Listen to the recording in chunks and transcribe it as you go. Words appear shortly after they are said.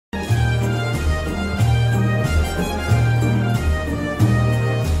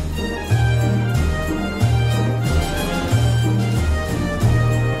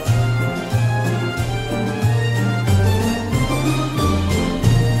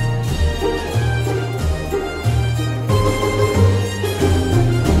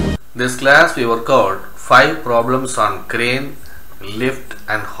This class we work out 5 problems on crane, lift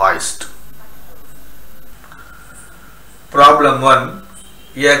and hoist. Problem 1.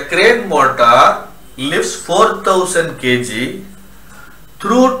 A crane motor lifts 4000 kg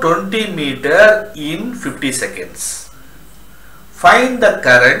through 20 meter in 50 seconds. Find the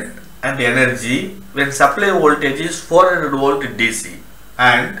current and energy when supply voltage is 400 volt DC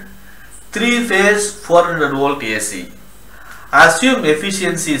and 3-phase 400 volt AC. Assume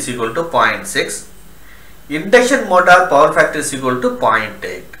efficiency is equal to 0.6. Induction motor power factor is equal to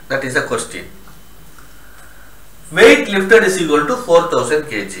 0.8. That is the question. Weight lifted is equal to 4000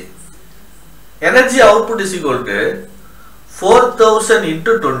 kg. Energy output is equal to 4000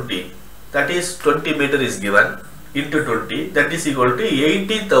 into 20. That is 20 meter is given into 20. That is equal to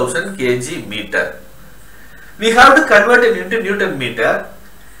 80,000 kg meter. We have to convert it into Newton meter.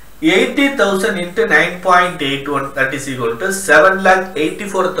 80,000 into 9.81, that is equal to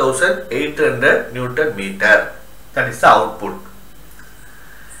 7,84,800 Newton meter. That is the output.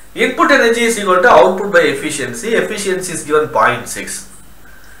 Input energy is equal to output by efficiency. Efficiency is given 0.6.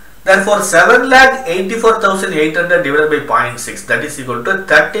 Therefore, 7,84,800 divided by 0.6, that is equal to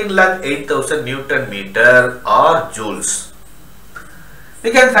 13,08,000 Newton meter or joules. We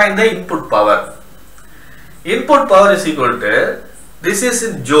can find the input power. Input power is equal to, this is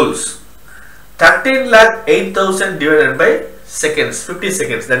in joules, 13,08,000 divided by seconds, 50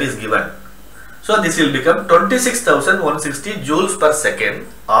 seconds, that is given. So this will become 26,160 joules per second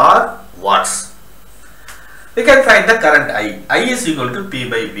or watts. We can find the current I. I is equal to P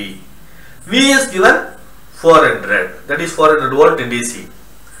by V. V is given 400, that is 400 volt DC.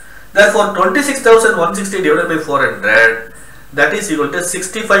 Therefore 26,160 divided by 400, that is equal to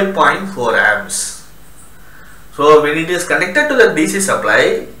 65.4 amps. So when it is connected to the DC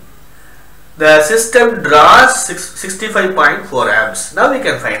supply, the system draws 65.4 amps. Now we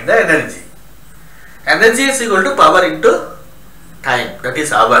can find the energy. Energy is equal to power into time, that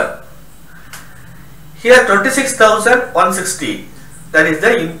is hour. Here 26,160, that is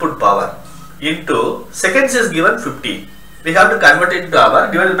the input power, into seconds is given 50. We have to convert it into hour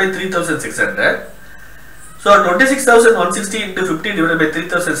divided by 3600. So 26,160 into 50 divided by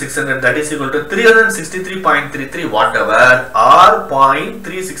 3,600, that is equal to 363.33 watt hour or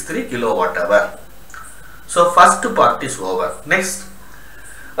 0.363 kilowatt hour. So first part is over. Next,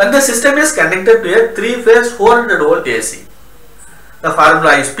 when the system is connected to a 3-phase 400 volt AC, the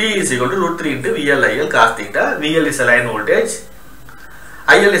formula is P is equal to root 3 into VL IL cos theta. VL is a line voltage,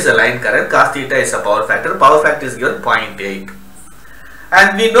 IL is a line current, cos theta is a power factor. Power factor is given 0.8.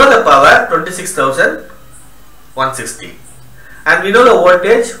 And we know the power 26,160 and we know the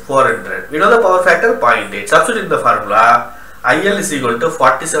voltage 400. We know the power factor 0.8. Substitute in the formula, IL is equal to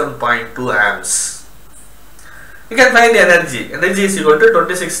 47.2 amps. You can find the energy. Energy is equal to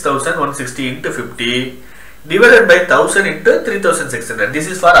 26,160 into 50 divided by 1000 into 3600. This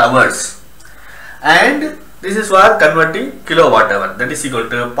is for hours and this is for converting kilowatt hour, that is equal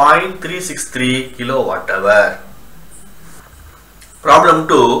to 0.363 kilowatt hour. Problem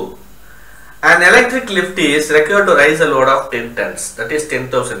 2. An electric lift is required to raise a load of 10 tons, that is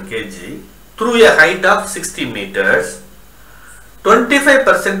 10,000 kg, through a height of 60 meters.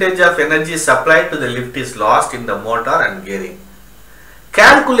 25% of energy supplied to the lift is lost in the motor and gearing.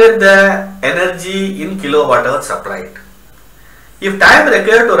 Calculate the energy in kilowatt hour supplied. If time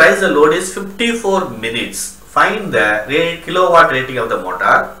required to raise the load is 54 minutes, find the kilowatt rating of the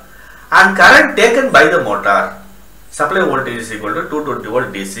motor and current taken by the motor. Supply voltage is equal to 220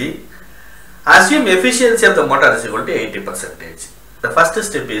 volt DC. Assume efficiency of the motor is equal to 80%. The first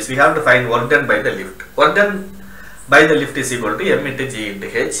step is we have to find work done by the lift. Work done by the lift is equal to M into G into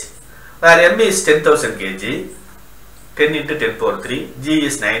H, where M is 10,000 kg, 10 into 10 power 3, G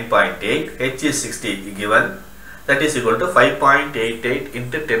is 9.8, H is 60 given, that is equal to 5.88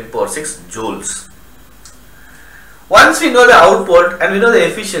 into 10 power 6 joules. Once we know the output and we know the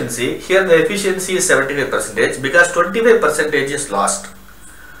efficiency, here the efficiency is 75% because 25% is lost.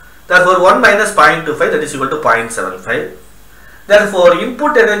 Therefore 1 minus 0.25, that is equal to 0.75. Therefore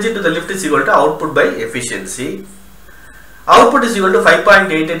input energy to the lift is equal to output by efficiency. Output is equal to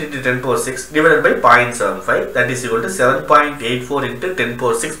 5.88 into 10 power 6 divided by 0.75, that is equal to 7.84 into 10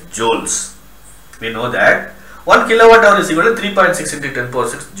 power 6 joules. We know that 1 kilowatt hour is equal to 3.6 into 10 power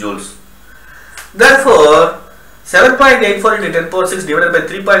 6 joules. Therefore 7.84 into 10 power 6 divided by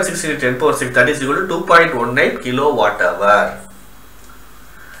 3.6 into 10 power 6, that is equal to 2.19 kilowatt hour.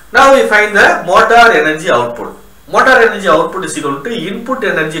 Now we find the motor energy output. Motor energy output is equal to input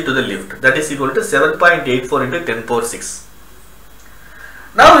energy to the lift, that is equal to 7.84 into 10 power 6.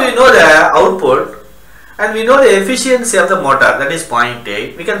 Now we know the output and we know the efficiency of the motor, that is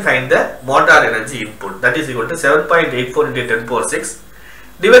 0.8. We can find the motor energy input, that is equal to 7.84 into 10 power 6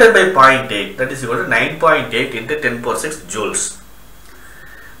 divided by 0.8, that is equal to 9.8 into 10 power 6 joules.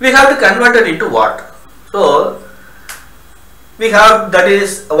 We have to convert it into watt. So we have, that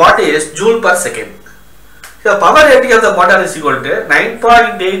is, watt is joule per second. So power rating of the motor is equal to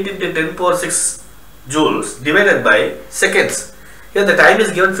 9.8 into 10 power 6 joules divided by seconds. Here the time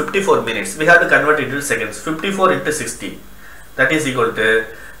is given 54 minutes. We have to convert it into seconds. 54 into 60. That is equal to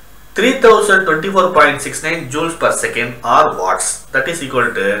 3024.69 joules per second or watts. That is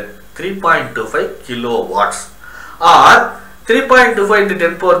equal to 3.25 kilowatts or 3.25 into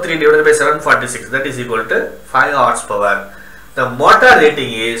 10 power 3 divided by 746. That is equal to 5 horsepower. The motor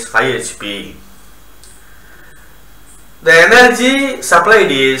rating is 5 HP. The energy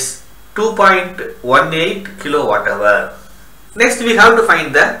supplied is 2.18 kilowatt hour. Next we have to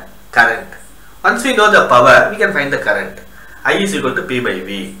find the current. Once we know the power, we can find the current. I is equal to P by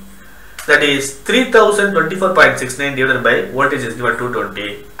V. That is 3024.69 divided by voltage is given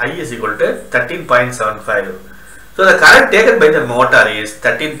 220. I is equal to 13.75. So the current taken by the motor is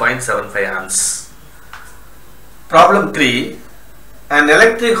 13.75 amps. Problem 3. An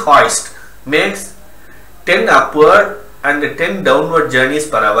electric hoist makes 10 upward and 10 downward journeys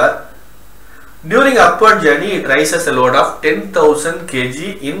per hour. During upward journey, it raises a load of 10,000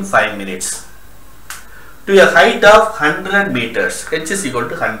 kg in 5 minutes to a height of 100 meters. H is equal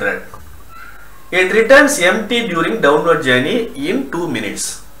to 100. It returns empty during downward journey in 2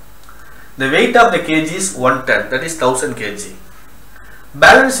 minutes. The weight of the kg is 1 ton, that is 1000 kg.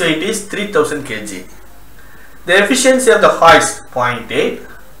 Balance weight is 3000 kg. The efficiency of the hoist 0.8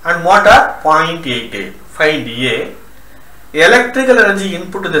 and motor 0.88. Find A. Electrical energy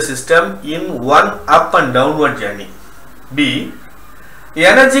input to the system in one up and downward journey. B.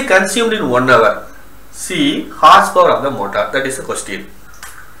 Energy consumed in 1 hour. C. Horsepower of the motor. That is the question.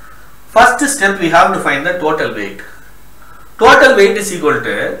 First step, we have to find the total weight. Total weight is equal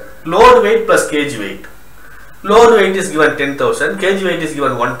to load weight plus kg weight. Load weight is given 10,000, kg weight is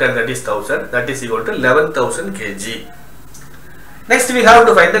given 1 ton, that is 1000, that is equal to 11,000 kg. Next we have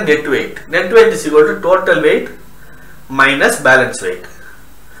to find the net weight. Net weight is equal to total weight minus balance weight.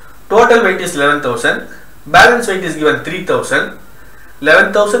 Total weight is 11,000, balance weight is given 3,000,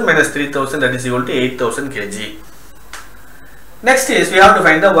 11,000 minus 3,000, that is equal to 8,000 kg. Next is we have to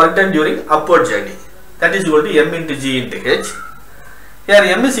find the work done during upward journey, that is equal to m into g into h. Here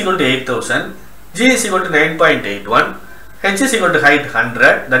m is equal to 8,000, g is equal to 9.81, h is equal to height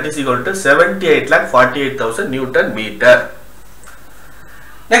 100, that is equal to 78,48,000 Newton meter.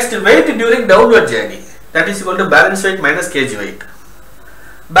 Next, weight during downward journey, that is equal to balance weight minus kg weight.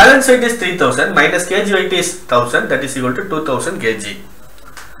 Balance weight is 3000 minus kg weight is 1000, that is equal to 2000 kg.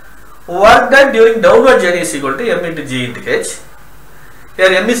 Work done during downward journey is equal to m into g into h. Here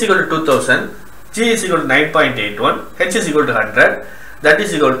m is equal to 2000, g is equal to 9.81, h is equal to 100, that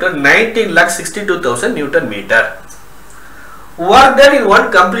is equal to 19,62,000 Newton meter. Work done in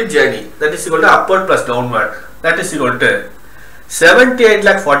one complete journey, that is equal to upward plus downward, that is equal to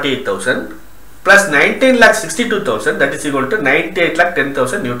 78,48,000 plus 19,62,000, that is equal to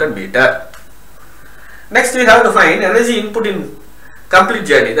 98,10,000 Newton meter. Next we have to find energy input in complete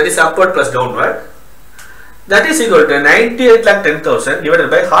journey, that is upward plus downward, that is equal to 98,10,000 divided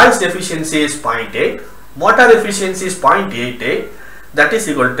by hoist efficiency is 0.8, motor efficiency is 0.88, that is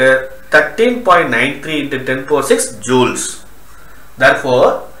equal to 13.93 into 10 power 6 joules.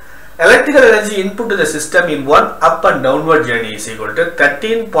 Therefore, electrical energy input to the system in one up and downward journey is equal to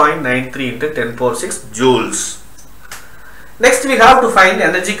 13.93 into 10 power 6 joules. Next we have to find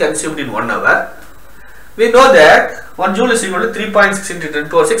energy consumed in 1 hour. We know that 1 joule is equal to 3.6 into 10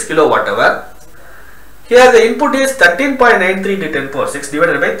 power 6 kilowatt hour. Here the input is 13.93 into 10 power 6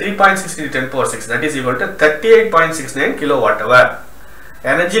 divided by 3.6 into 10 power 6, that is equal to 38.69 kilowatt hour.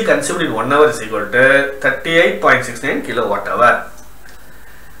 Energy consumed in 1 hour is equal to 38.69 kilowatt hour.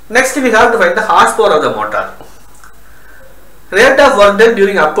 Next we have to find the horsepower of the motor. Rate of work done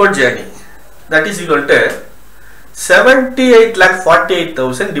during upward journey, that is equal to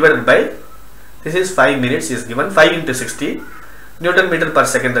 78,48,000 divided by, this is 5 minutes is given, 5 into 60 Newton meter per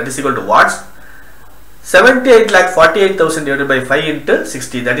second, that is equal to watts. 78,48,000 divided by 5 into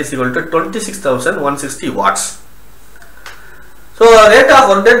 60, that is equal to 26,160 watts. So rate of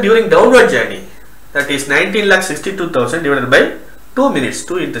work done during downward journey, that is 19,62,000 divided by 2 minutes,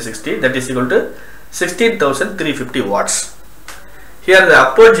 2 into 60, that is equal to 16,350 watts. Here the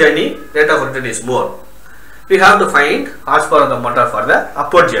upward journey rate of work done is more. We have to find horsepower of the motor for the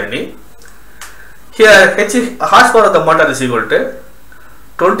upward journey. Here horsepower of the motor is equal to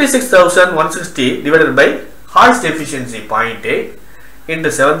 26,160 divided by Hoist efficiency 0.8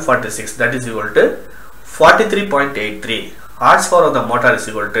 into 746, that is equal to 43.83. Horsepower of the motor is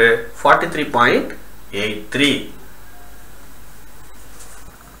equal to 43.83.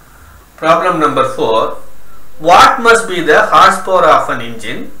 Problem number 4. What must be the horsepower of an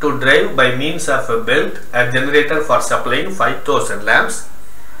engine to drive by means of a belt a generator for supplying 5000 lamps,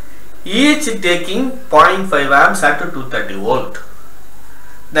 each taking 0.5 amps at 230 volt.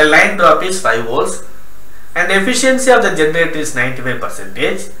 The line drop is 5 volts and efficiency of the generator is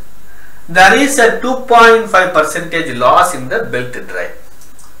 95%. There is a 2.5% loss in the belt drive.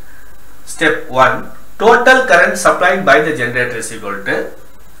 Step 1. Total current supplied by the generator is equal to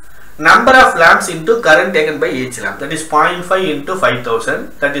number of lamps into current taken by each lamp, that is 0.5 into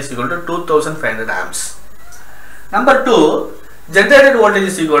 5000, that is equal to 2500 amps. Number 2. Generated voltage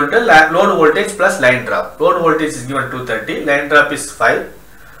is equal to load voltage plus line drop. Load voltage is given 230, line drop is 5.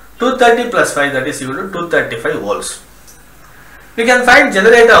 230 plus 5, that is equal to 235 volts. We can find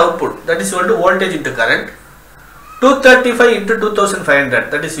generator output, that is equal to voltage into current. 235 into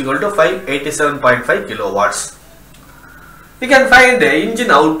 2500, that is equal to 587.5 kilowatts. We can find the engine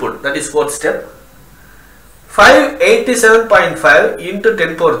output, that is fourth step. 587.5 into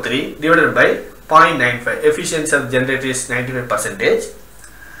 10 power 3 divided by 0.95. Efficiency of generator is 95%.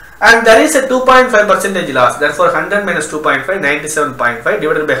 And there is a 2.5% loss. Therefore, 100 minus 2.5, 97.5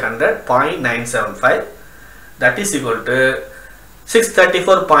 divided by 100, 0.975. That is equal to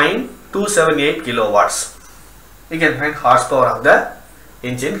 634.278 kilowatts. We can find horsepower of the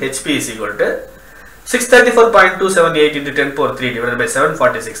engine. HP is equal to 634.278 into 10 power 3 divided by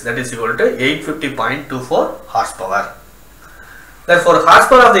 746. That is equal to 850.24 horsepower. Therefore,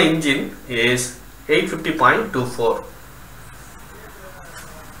 horsepower of the engine is 850.24.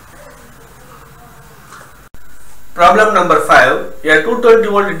 Problem number 5. A 220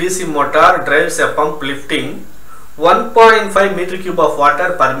 volt DC motor drives a pump lifting 1.5 meter cube of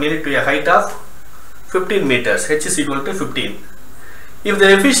water per minute to a height of 15 meters. H is equal to 15. If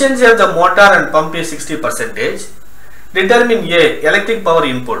the efficiency of the motor and pump is 60%, determine A. Electric power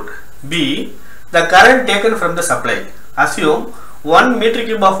input. B. The current taken from the supply. Assume 1 meter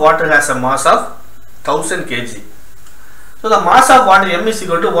cube of water has a mass of 1000 kg. So the mass of water M is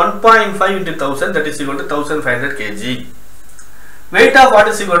equal to 1.5 into 1000, that is equal to 1500 kg. Weight of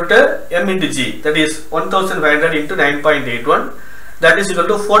water is equal to M into G, that is 1500 into 9.81, that is equal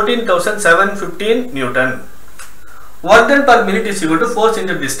to 14,715 Newton. Work done per minute is equal to force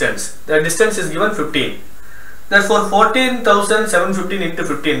into distance. The distance is given 15. Therefore, 14,715 into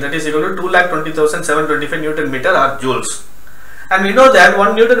 15, that is equal to 2,20,725 Newton meter or joules. And we know that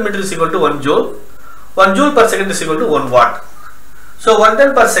 1 Newton meter is equal to 1 joule. 1 joule per second is equal to 1 watt. So, 1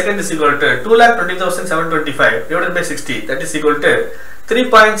 ton per second is equal to 2,20,725 divided by 60, that is equal to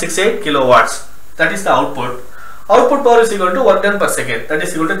 3.68 kilowatts. That is the output. Output power is equal to 1 ton per second, that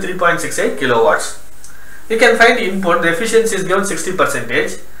is equal to 3.68 kilowatts. We can find input, the efficiency is given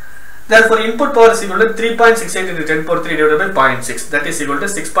 60%. Therefore, input power is equal to 3.68 into 10 power 3 divided by 0.6, that is equal to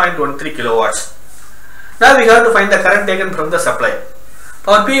 6.13 kilowatts. Now we have to find the current taken from the supply.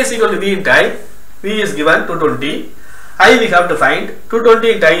 Our P is equal to V into I. V is given 220. I we have to find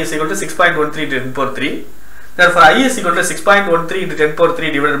 220 into I is equal to 6.13 into 10 power 3. Therefore, I is equal to 6.13 into 10 power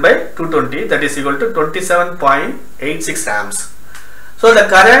 3 divided by 220, that is equal to 27.86 amps. So the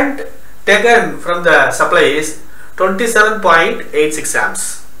current taken from the supply is 27.86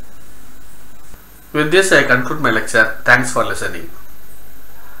 amps. With this I conclude my lecture. Thanks for listening.